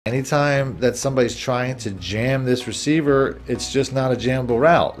Anytime that somebody's trying to jam this receiver, it's just not a jammable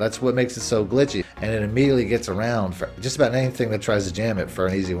route. That's what makes it so glitchy, and it immediately gets around for just about anything that tries to jam it for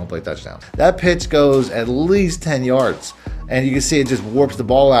an easy one-play touchdown. That pitch goes at least 10 yards, and you can see it just warps the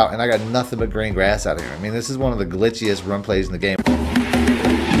ball out, and I got nothing but green grass out here. I mean, this is one of the glitchiest run plays in the game.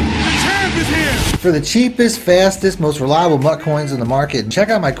 For the cheapest, fastest, most reliable MUT coins in the market, check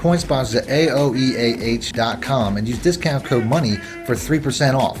out my coin sponsors at aoeah.com and use discount code MONEY for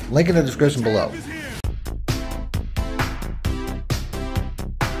 3% off. Link in the description below.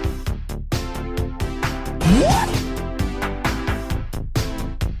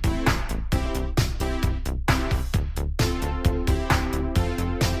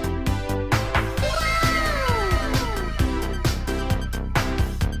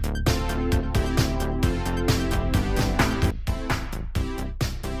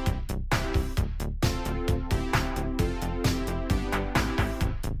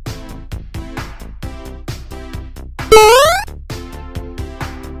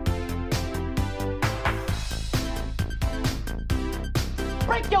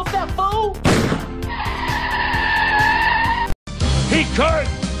 Break yourself, fool! He could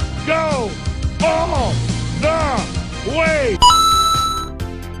go all the way!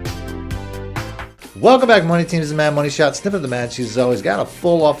 Welcome back, Money Teams and Mad Money Shot. Snippet of the Mad Cheese as always. Got a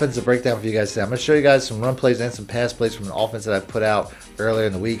full offensive breakdown for you guys today. I'm going to show you guys some run plays and some pass plays from an offense that I put out earlier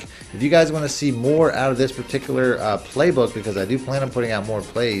in the week. If you guys want to see more out of this particular playbook, because I do plan on putting out more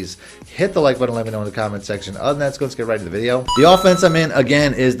plays, hit the like button, let me know in the comment section. Other than that, let's get right to the video. The offense I'm in,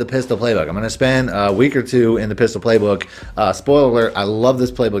 again, is the pistol playbook. I'm going to spend a week or two in the pistol playbook. Spoiler alert, I love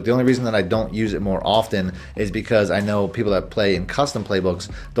this playbook. The only reason that I don't use it more often is because I know people that play in custom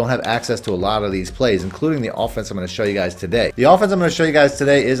playbooks don't have access to a lot of these plays, including the offense I'm going to show you guys today. The offense I'm going to show you guys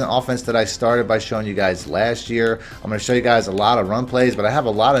today is an offense that I started by showing you guys last year. I'm going to show you guys a lot of run plays, but I have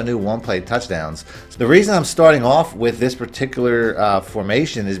a lot of new one-play touchdowns. So the reason I'm starting off with this particular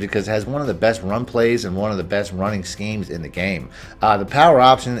formation is because it has one of the best run plays and one of the best running schemes in the game. The power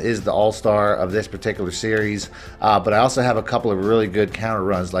option is the all-star of this particular series, but I also have a couple of really good counter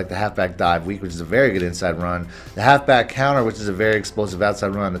runs, like the halfback dive weak, which is a very good inside run, the halfback counter, which is a very explosive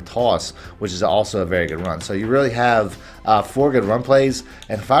outside run, and the toss, which is also a very good run. So you really have 4 good run plays,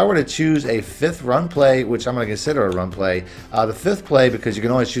 and if I were to choose a 5th run play, which I'm going to consider a run play, the 5th play, because you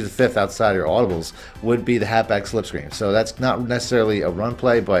can always choose a 5th outside your audibles, would be the halfback slip screen. So that's not necessarily a run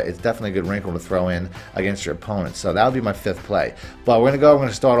play, but it's definitely a good wrinkle to throw in against your opponent. So that would be my 5th play. But we're going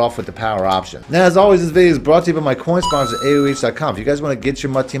to start off with the power option. Now, as always, this video is brought to you by my coin sponsor at aoeah.com. If you guys want to get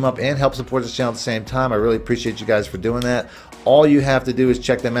your MUT team up and help support this channel at the same time, I really appreciate you guys for doing that. All you have to do is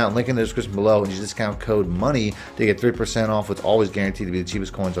check them out. Link in the description below, and use discount code MONEY to get 3% off, with always guaranteed to be the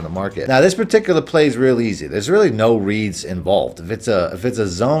cheapest coins on the market. Now, this particular play is real easy. There's really no reads involved. If it's a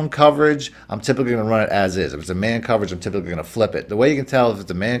zone coverage, I'm typically going to run it as is. If it's a man coverage, I'm typically going to flip it. The way you can tell if it's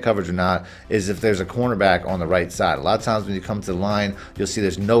a man coverage or not is if there's a cornerback on the right side. A lot of times when you come to the line, you'll see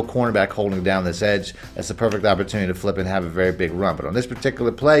there's no cornerback holding down this edge. That's a perfect opportunity to flip and have a very big run. But on this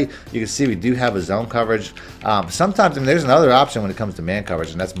particular play, you can see we do have a zone coverage. Sometimes, I mean, there's another option when it comes to man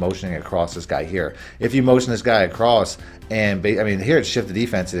coverage, and that's motioning across this guy here. If you motion this guy across, and I mean, here it's shift the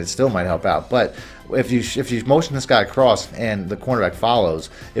defense, and it still might help out, but if you motion this guy across and the cornerback follows,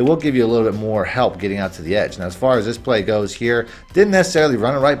 it will give you a little bit more help getting out to the edge. Now, as far as this play goes here, didn't necessarily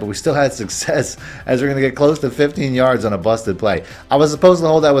run it right, but we still had success, as we're going to get close to 15 yards on a busted play. I was supposed to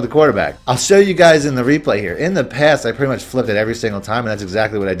hold that with the quarterback. I'll show you guys in the replay here. In the past, I pretty much flipped it every single time, and that's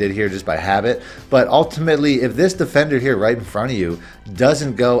exactly what I did here just by habit. But ultimately, if this defender here right in front of you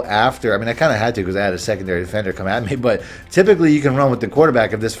doesn't go after, I mean, I kind of had to because I had a secondary defender come at me, but typically you can run with the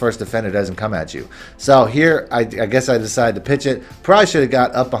quarterback if this first defender doesn't come at you. So here, I guess I decided to pitch it. Probably should have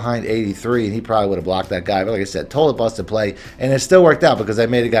got up behind 83, and he probably would have blocked that guy. But like I said, total busted play, and it still worked out because I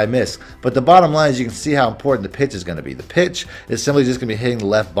made a guy miss. But the bottom line is you can see how important the pitch is going to be. The pitch is simply just going to be hitting the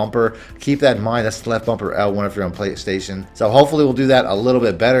left bumper. Keep that in mind. That's the left bumper L1 if you're on PlayStation. So hopefully we'll do that a little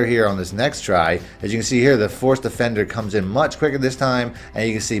bit better here on this next try. As you can see here, the forced defender comes in much quicker this time, and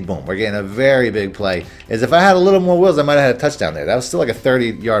you can see, boom, we're getting a very big play. As if I had a little more wheels, I might have had a touchdown there. That was still like a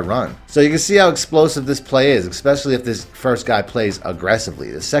 30-yard run. So you can see how explosive this play is, especially if this first guy plays aggressively.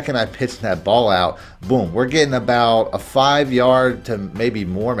 The second I pitch that ball out, boom, we're getting about a 5-yard to maybe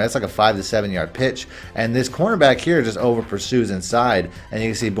more. Man, that's like a 5 to 7-yard pitch. And this cornerback here just over pursues inside, and you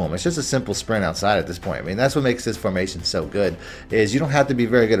can see, boom, it's just a simple sprint outside at this point. I mean, that's what makes this formation so good, is you don't have to be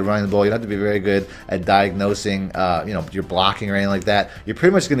very good at running the ball. You don't have to be very good at diagnosing, your blocking or anything like that. You're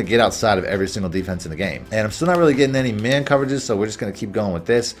pretty much going to get outside of every single defense in the game. And I'm still not really getting any man coverages, so we're just going to keep going with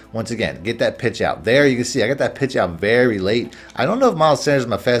this. Once again, get that pitch pitch out. There you can see I got that pitch out very late. I don't know if Miles Sanders is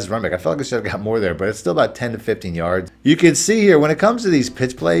my fastest running back. I feel like I should have got more there, but it's still about 10 to 15 yards. You can see here, when it comes to these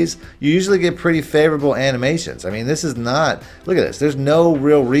pitch plays, you usually get pretty favorable animations. I mean, this is not, look at this. There's no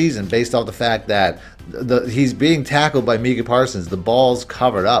real reason based off the fact that he's being tackled by Micah Parsons. The ball's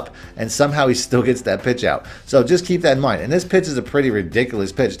covered up, and somehow he still gets that pitch out. So just keep that in mind. And this pitch is a pretty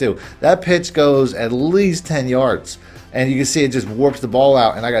ridiculous pitch, too. That pitch goes at least 10 yards. And you can see it just warps the ball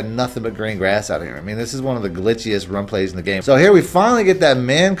out, and I got nothing but green grass out here. I mean, this is one of the glitchiest run plays in the game. So here we finally get that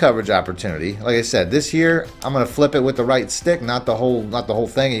man coverage opportunity. Like I said, this here, I'm going to flip it with the right stick, not the whole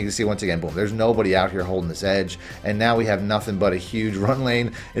thing. And you can see once again, boom, there's nobody out here holding this edge. And now we have nothing but a huge run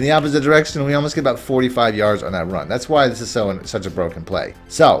lane in the opposite direction. We almost get about 45 yards on that run. That's why this is such a broken play.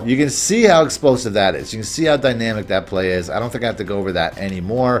 So you can see how explosive that is. You can see how dynamic that play is. I don't think I have to go over that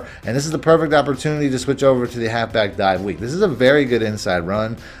anymore. And this is the perfect opportunity to switch over to the halfback dive weak. This is a very good inside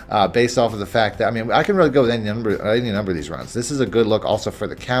run based off of the fact that, I mean, I can really go with any number of these runs. This is a good look also for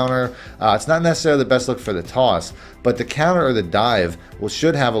the counter. It's not necessarily the best look for the toss, but the counter or the dive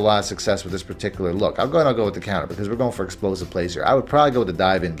should have a lot of success with this particular look. I'll go with the counter because we're going for explosive plays here. I would probably go with the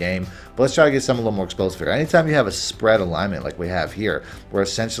dive in game, but let's try to get something a little more explosive here. Anytime you have a spread alignment like we have here, where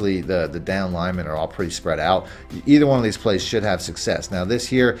essentially the down linemen are all pretty spread out, either one of these plays should have success. Now this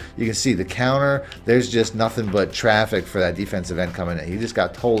here, you can see the counter, there's just nothing but traffic for that defensive end coming in. He just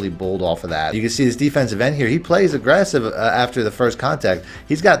got totally bowled off of that. You can see this defensive end here, he plays aggressive after the first contact.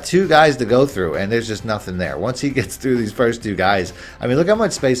 He's got two guys to go through, and there's just nothing there. Once he gets through these first two guys, I mean, look how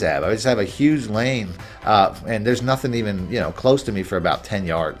much space I have. I just have a huge lane, and there's nothing even, you know, close to me for about 10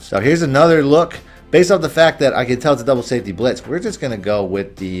 yards. So here's another look. Based off the fact that I can tell it's a double safety blitz, we're just going to go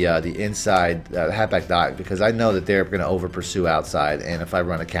with the inside halfback dive because I know that they're going to over pursue outside, and if I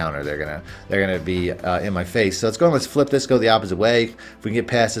run a counter, they're gonna be in my face. So let's flip this, go the opposite way. If we can get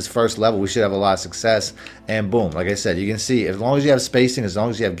past this first level, we should have a lot of success. And boom, like I said, you can see as long as you have spacing, as long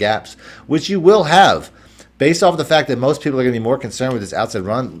as you have gaps, which you will have. Based off the fact that most people are going to be more concerned with this outside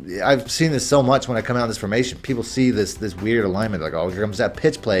run, I've seen this so much when I come out in this formation. People see this weird alignment, like, oh, here comes that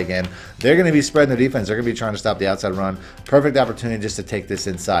pitch play again. They're going to be spreading their defense. They're going to be trying to stop the outside run. Perfect opportunity just to take this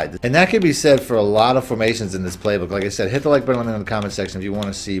inside. And that can be said for a lot of formations in this playbook. Like I said, hit the like button in the comment section if you want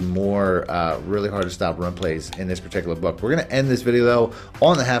to see more really hard to stop run plays in this particular book. We're going to end this video, though,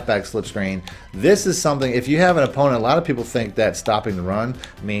 on the halfback slip screen. This is something, if you have an opponent, a lot of people think that stopping the run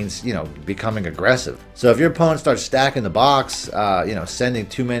means, you know, becoming aggressive. So if your opponent starts stacking the box, you know, sending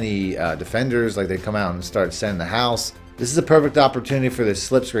too many defenders, like they come out and start sending the house, this is a perfect opportunity for this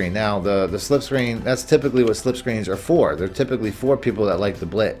slip screen. Now, the slip screen, that's typically what slip screens are for. They're typically for people that like the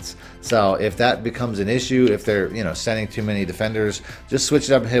blitz. So if that becomes an issue, if they're, you know, sending too many defenders, just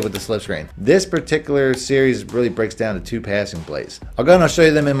switch it up and hit with the slip screen. This particular series really breaks down to two passing plays. I'll go and I'll show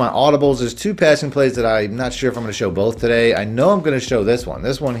you them in my audibles. There's two passing plays that I'm not sure if I'm going to show both today. I know I'm going to show this one.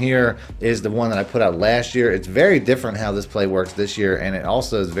 This one here is the one that I put out last year. It's very different how this play works this year, and it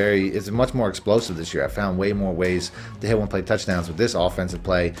also is it's much more explosive this year. I found way more ways to hit one-play touchdowns with this offensive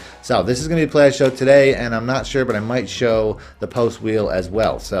play. So this is going to be a play I show today, and I'm not sure, but I might show the post wheel as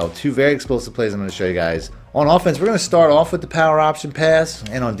well. So two very explosive plays I'm going to show you guys. On offense, we're going to start off with the power option pass,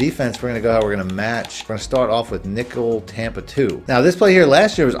 and on defense, we're going to go how we're going to match. We're going to start off with nickel Tampa 2. Now, this play here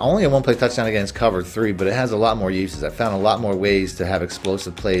last year was only a one-play touchdown against cover 3, but it has a lot more uses. I found a lot more ways to have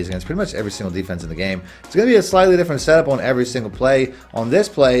explosive plays against pretty much every single defense in the game. It's going to be a slightly different setup on every single play. On this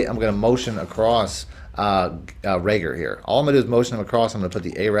play, I'm going to motion across Rager here. All I'm going to do is motion him across. I'm going to put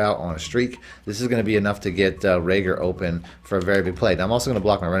the A route on a streak. This is going to be enough to get Rager open for a very big play. Now, I'm also going to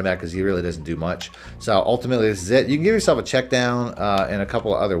block my running back because he really doesn't do much. So ultimately, this is it. You can give yourself a check down in a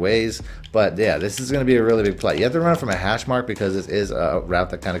couple of other ways, but yeah, this is going to be a really big play. You have to run from a hash mark because this is a route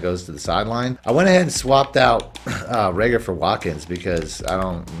that kind of goes to the sideline. I went ahead and swapped out Rager for Watkins because I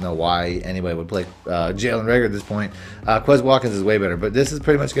don't know why anybody would play Jalen Rager at this point. Quez Watkins is way better, but this is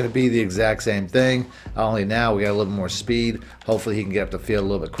pretty much going to be the exact same thing. Only now we got a little more speed. Hopefully he can get up the field a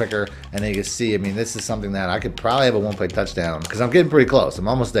little bit quicker. And then you can see, I mean, this is something that I could probably have a one-play touchdown because I'm getting pretty close. I'm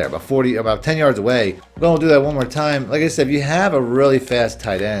almost there, about 10 yards away. I'm going to do that one more time. Like I said, if you have a really fast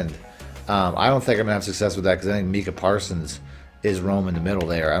tight end, I don't think I'm going to have success with that because I think Micah Parsons is roaming the middle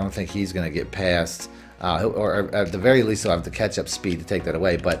there. I don't think he's going to get past, or at the very least, he'll have the catch-up speed to take that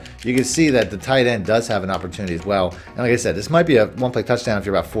away. But you can see that the tight end does have an opportunity as well. And like I said, this might be a one-play touchdown if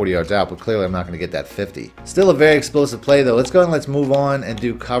you're about 40 yards out, but clearly I'm not going to get that 50. Still a very explosive play, though. Let's go and let's move on and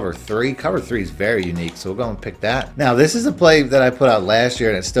do cover 3. Cover 3 is very unique, so we'll go and pick that. Now, this is a play that I put out last year,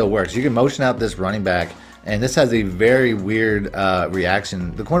 and it still works. You can motion out this running back And this has a very weird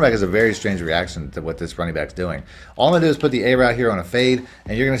reaction. The cornerback has a very strange reaction to what this running back's doing. All I'm going to do is put the A route here on a fade,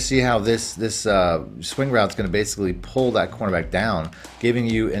 and you're going to see how this swing route is going to basically pull that cornerback down, giving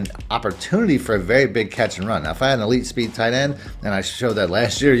you an opportunity for a very big catch and run. Now, if I had an elite speed tight end, and I showed that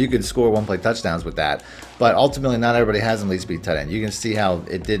last year, you could score one-play touchdowns with that. But ultimately, not everybody has an elite speed tight end. You can see how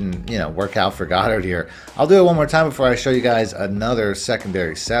it didn't, work out for Goddard here. I'll do it one more time before I show you guys another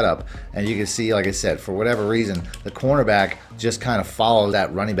secondary setup. And you can see, like I said, for whatever reason, the cornerback just kind of follows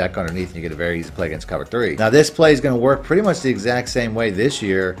that running back underneath, and you get a very easy play against cover 3. Now, this play is going to work pretty much the exact same way this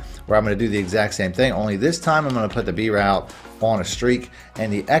year, where I'm going to do the exact same thing, only this time I'm going to put the B route on a streak,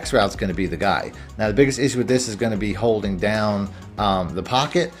 and the X route's going to be the guy. Now, the biggest issue with this is going to be holding down the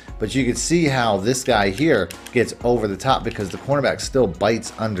pocket, but you can see how this guy here gets over the top because the cornerback still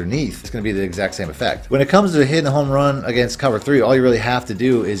bites underneath. It's going to be the exact same effect. When it comes to hitting a home run against cover 3, all you really have to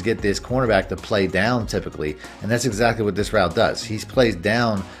do is get this cornerback to play down typically, and that's exactly what this route does. He plays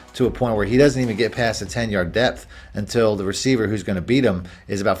down to a point where he doesn't even get past the 10-yard depth until the receiver who's going to beat him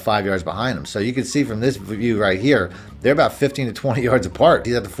is about 5 yards behind him. So you can see from this view right here, they're about 15 to 20 yards apart.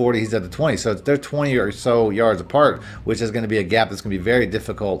 He's at the 40, he's at the 20. So they're 20 or so yards apart, which is going to be a gap that's going to be very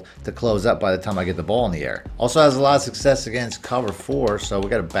difficult to close up by the time I get the ball in the air. Also has a lot of success against cover 4, so we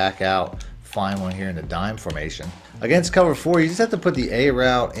got to back out, find one here in the dime formation. Against cover 4, you just have to put the A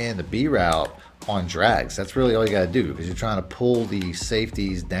route and the B route on drags. That's really all you got to do, because you're trying to pull the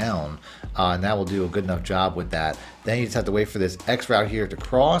safeties down, and that will do a good enough job with that. Then you just have to wait for this X route here to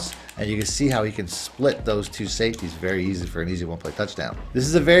cross, and you can see how he can split those two safeties very easy for an easy one-play touchdown. This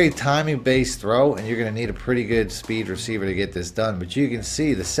is a very timing-based throw, and you're going to need a pretty good speed receiver to get this done. But you can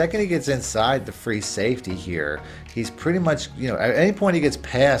see the second he gets inside the free safety here, he's pretty much, at any point he gets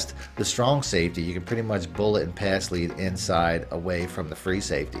past the strong safety, you can pretty much bullet and pass lead inside away from the free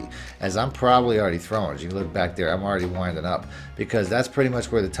safety. As I'm probably already throwing, as you can look back there, I'm already winding up, because that's pretty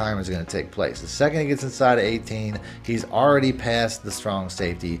much where the timer is going to take place. The second he gets inside of 18, he's already past the strong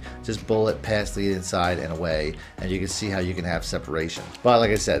safety. Just bullet, pass lead inside and away, and you can see how you can have separation. But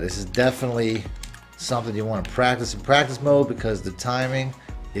like I said, this is definitely something you want to practice in practice mode, because the timing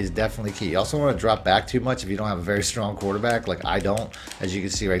is definitely key. You also want to drop back too much if you don't have a very strong quarterback, like I don't, as you can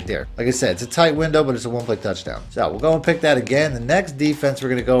see right there. Like I said, it's a tight window, but it's a one-play touchdown. So we'll go and pick that again. The next defense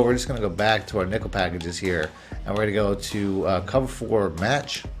we're just going to go back to our nickel packages here, and we're going to go to cover 4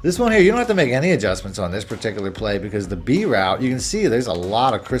 match. This one here, you don't have to make any adjustments on this particular play, because the B route, you can see there's a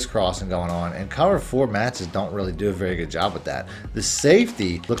lot of crisscrossing going on, and cover 4 matches don't really do a very good job with that. The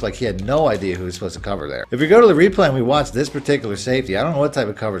safety looked like he had no idea who he was supposed to cover there. If we go to the replay and we watch this particular safety, I don't know what type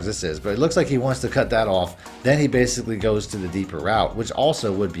of coverage this is, but it looks like he wants to cut that off. Then he basically goes to the deeper route, which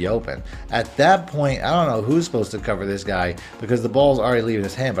also would be open. At that point, I don't know who's supposed to cover this guy, because the ball's already leaving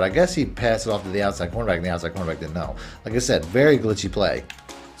his hand, but I guess he passed it off to the outside cornerback, and the outside cornerback didn't know. Like I said, very glitchy play.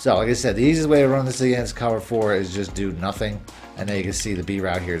 So like I said, the easiest way to run this against cover 4 is just do nothing. And then you can see the B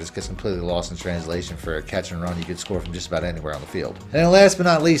route here just gets completely lost in translation. For a catch and run, you could score from just about anywhere on the field. And then last but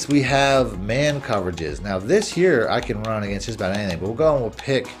not least, we have man coverages. Now this here I can run against just about anything, but we'll go and we'll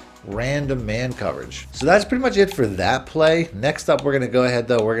pick random man coverage. So that's pretty much it for that play. Next up, we're going to go ahead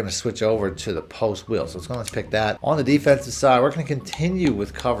though, we're going to switch over to the post wheel. So let's pick that. On the defensive side, we're going to continue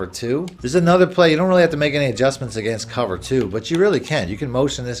with cover 2. There's another play. You don't really have to make any adjustments against cover 2, but you really can. You can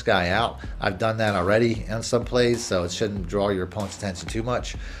motion this guy out. I've done that already on some plays, so it shouldn't draw your opponent's attention too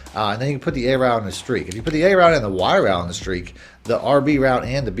much. And then you can put the A route on the streak. If you put the A route and the Y route on the streak, the RB route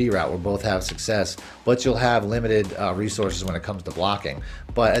and the B route will both have success, but you'll have limited resources when it comes to blocking.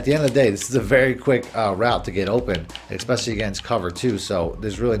 But at the end of the day, this is a very quick route to get open, especially against cover 2, so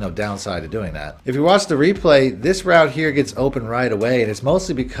there's really no downside to doing that. If you watch the replay, this route here gets open right away, and it's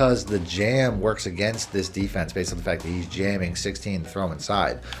mostly because the jam works against this defense based on the fact that he's jamming 16 to throw him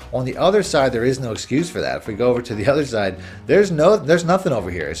inside. On the other side, there is no excuse for that. If we go over to the other side, there's nothing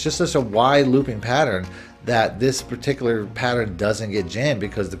over here. It's just such a wide looping pattern that this particular pattern doesn't get jammed,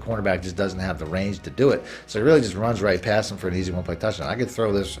 because the cornerback just doesn't have the range to do it. So he really just runs right past him for an easy one-play touchdown. I could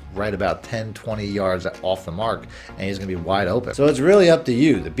throw this right about 10, 20 yards off the mark, and he's going to be wide open. So it's really up to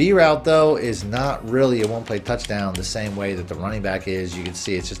you. The B route, though, is not really a one-play touchdown the same way that the running back is. You can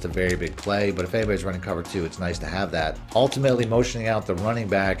see it's just a very big play, but if anybody's running cover 2, it's nice to have that. Ultimately, motioning out the running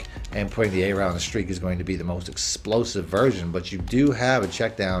back and putting the A route on the streak is going to be the most explosive version, but you do have a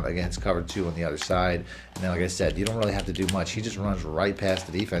check down against cover 2 on the other side. And then, like I said, you don't really have to do much. He just runs right past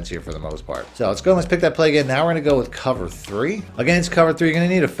the defense here for the most part. So let's go and let's pick that play again. Now we're going to go with cover 3. Against cover 3, you're going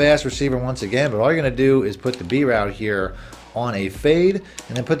to need a fast receiver once again, but all you're going to do is put the B route here on a fade,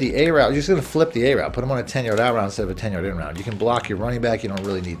 and then put the A route. You're just going to flip the A route. Put them on a 10-yard out route instead of a 10-yard in route. You can block your running back. You don't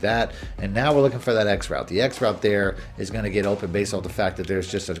really need that. And now we're looking for that X route. The X route there is going to get open based off the fact that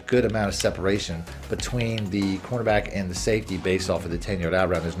there's just a good amount of separation between the cornerback and the safety based off of the 10-yard out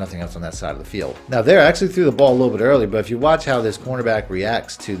route. There's nothing else on that side of the field. Now there, I actually threw the ball a little bit early, but if you watch how this cornerback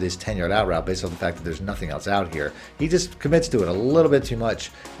reacts to this 10-yard out route based on the fact that there's nothing else out here, he just commits to it a little bit too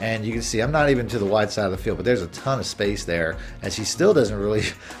much. And you can see I'm not even to the wide side of the field, but there's a ton of space there as he still doesn't really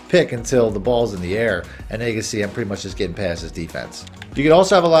pick until the ball's in the air. And then you can see I'm pretty much just getting past his defense. You can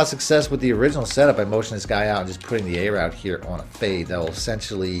also have a lot of success with the original setup by motioning this guy out and just putting the A route here on a fade. That will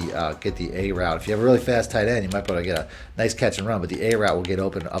essentially get the A route. If you have a really fast tight end, you might be able to get a nice catch and run, but the A route will get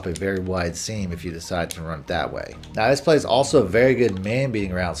open up a very wide seam if you decide to run it that way. Now this play is also a very good man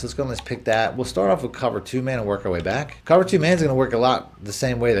beating route, so let's go and let's pick that. We'll start off with cover 2 man and work our way back. Cover 2 man is going to work a lot the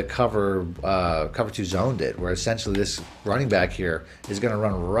same way that cover 2 zone did, where essentially this running back here is going to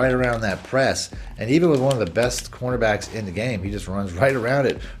run right around that press, and even with one of the best cornerbacks in the game, he just runs right around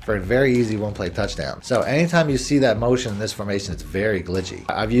it for a very easy one-play touchdown. So anytime you see that motion in this formation, it's very glitchy.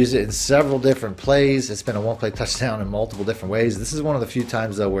 I've used it in several different plays. It's been a one-play touchdown in multiple different ways. This is one of the few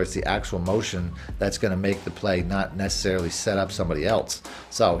times though where it's the actual motion that's going to make the play, not necessarily set up somebody else.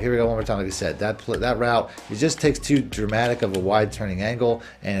 So here we go one more time. Like I said, that route, it just takes too dramatic of a wide turning angle,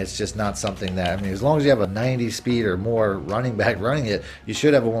 and it's just not something that, I mean, as long as you have a 90 speed or more running back running it, you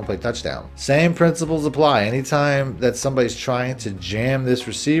should have a one-play touchdown. Same principles apply. Anytime that somebody's trying to jam this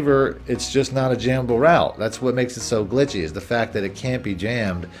receiver, it's just not a jammable route. That's what makes it so glitchy, is the fact that it can't be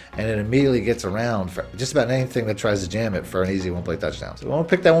jammed, and it immediately gets around for just about anything that tries to jam it for an easy one-play touchdown. So we'll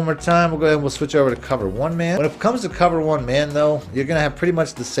pick that one more time. We'll go ahead and we'll switch over to cover 1 man. When it comes to cover 1 man though, you're going to have pretty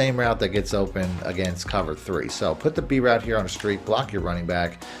much the same route that gets open against cover 3. So put the B route here on a streak, block your running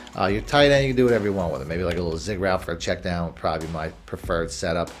back. Your tight end, you can do whatever you want with it. Maybe like a little zig route for a check down would probably be my preferred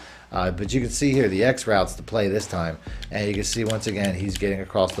setup. But you can see here the X routes to play this time, and you can see once again he's getting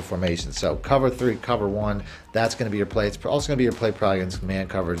across the formation. So cover 3, cover 1, that's going to be your play. It's also going to be your play probably against man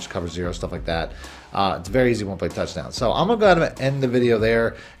coverage, cover 0, stuff like that. It's a very easy one-play touchdown. So I'm going to go ahead and end the video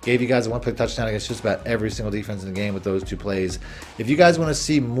there. Gave you guys a one-play touchdown against just about every single defense in the game with those 2 plays. If you guys want to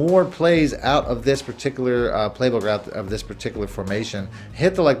see more plays out of this particular playbook, out of this particular formation,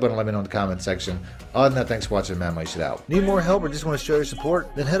 hit the like button, let me know in the comment section. Other than that, thanks for watching, man. Money out. Need more help or just want to show your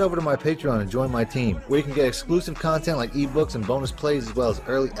support? Then head over to my Patreon and join my team, where you can get exclusive content like ebooks and bonus plays, as well as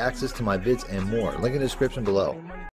early access to my vids and more. Link in the description below.